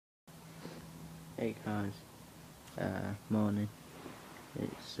Hey guys, morning.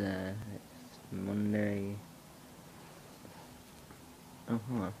 It's Monday. Oh,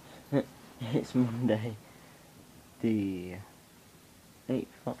 hold on. It's Monday, the 8th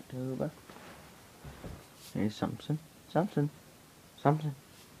of October. Here's Samson. Samson. Samson.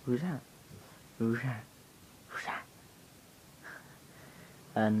 Who's that? Who's that? Who's that?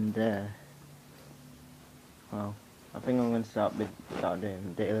 And well, I think I'm gonna start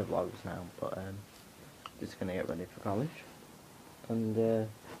doing daily vlogs now, but just gonna get ready for college. And well,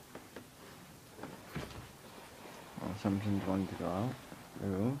 Samson's wanting to go out the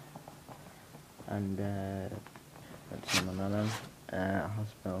room, and that's someone on him at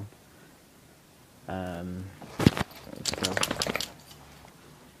hospital. Let's go.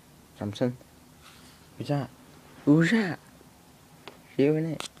 Samson, who's that? Who's that? You in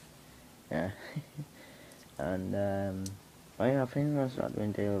it? Yeah. And oh yeah, I think I'm gonna start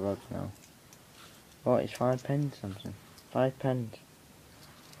doing daily vlogs now. Oh, it's 5 pence, Samson. 5 pence.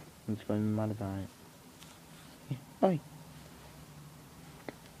 I'm just going mad about it. Oi.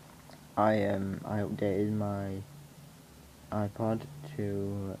 I updated my iPod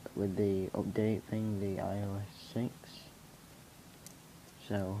with the update thing, the iOS 6.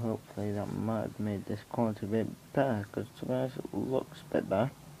 So hopefully that might have made this quality a bit better, because to be honest it looks a bit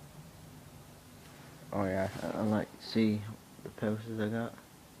better. Oh yeah, I like to see the posters I got.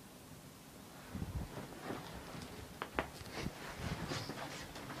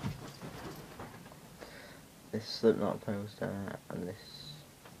 This Slipknot poster and this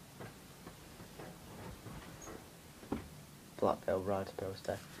Black Veil Brides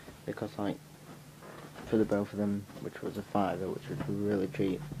poster, because like for the both of them, which was a £5, which was really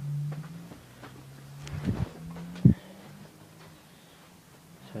cheap.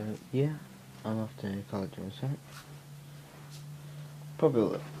 So yeah, I'm off to college in a sec.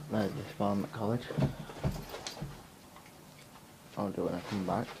 Probably like this while I'm at college. I'll do it when I come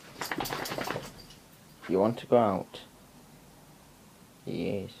back. You want to go out?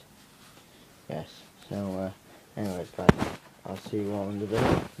 Yes. Yes. So anyways guys, I'll see you all in a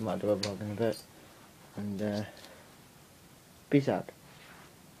bit. Might do a vlog in a bit. And peace out.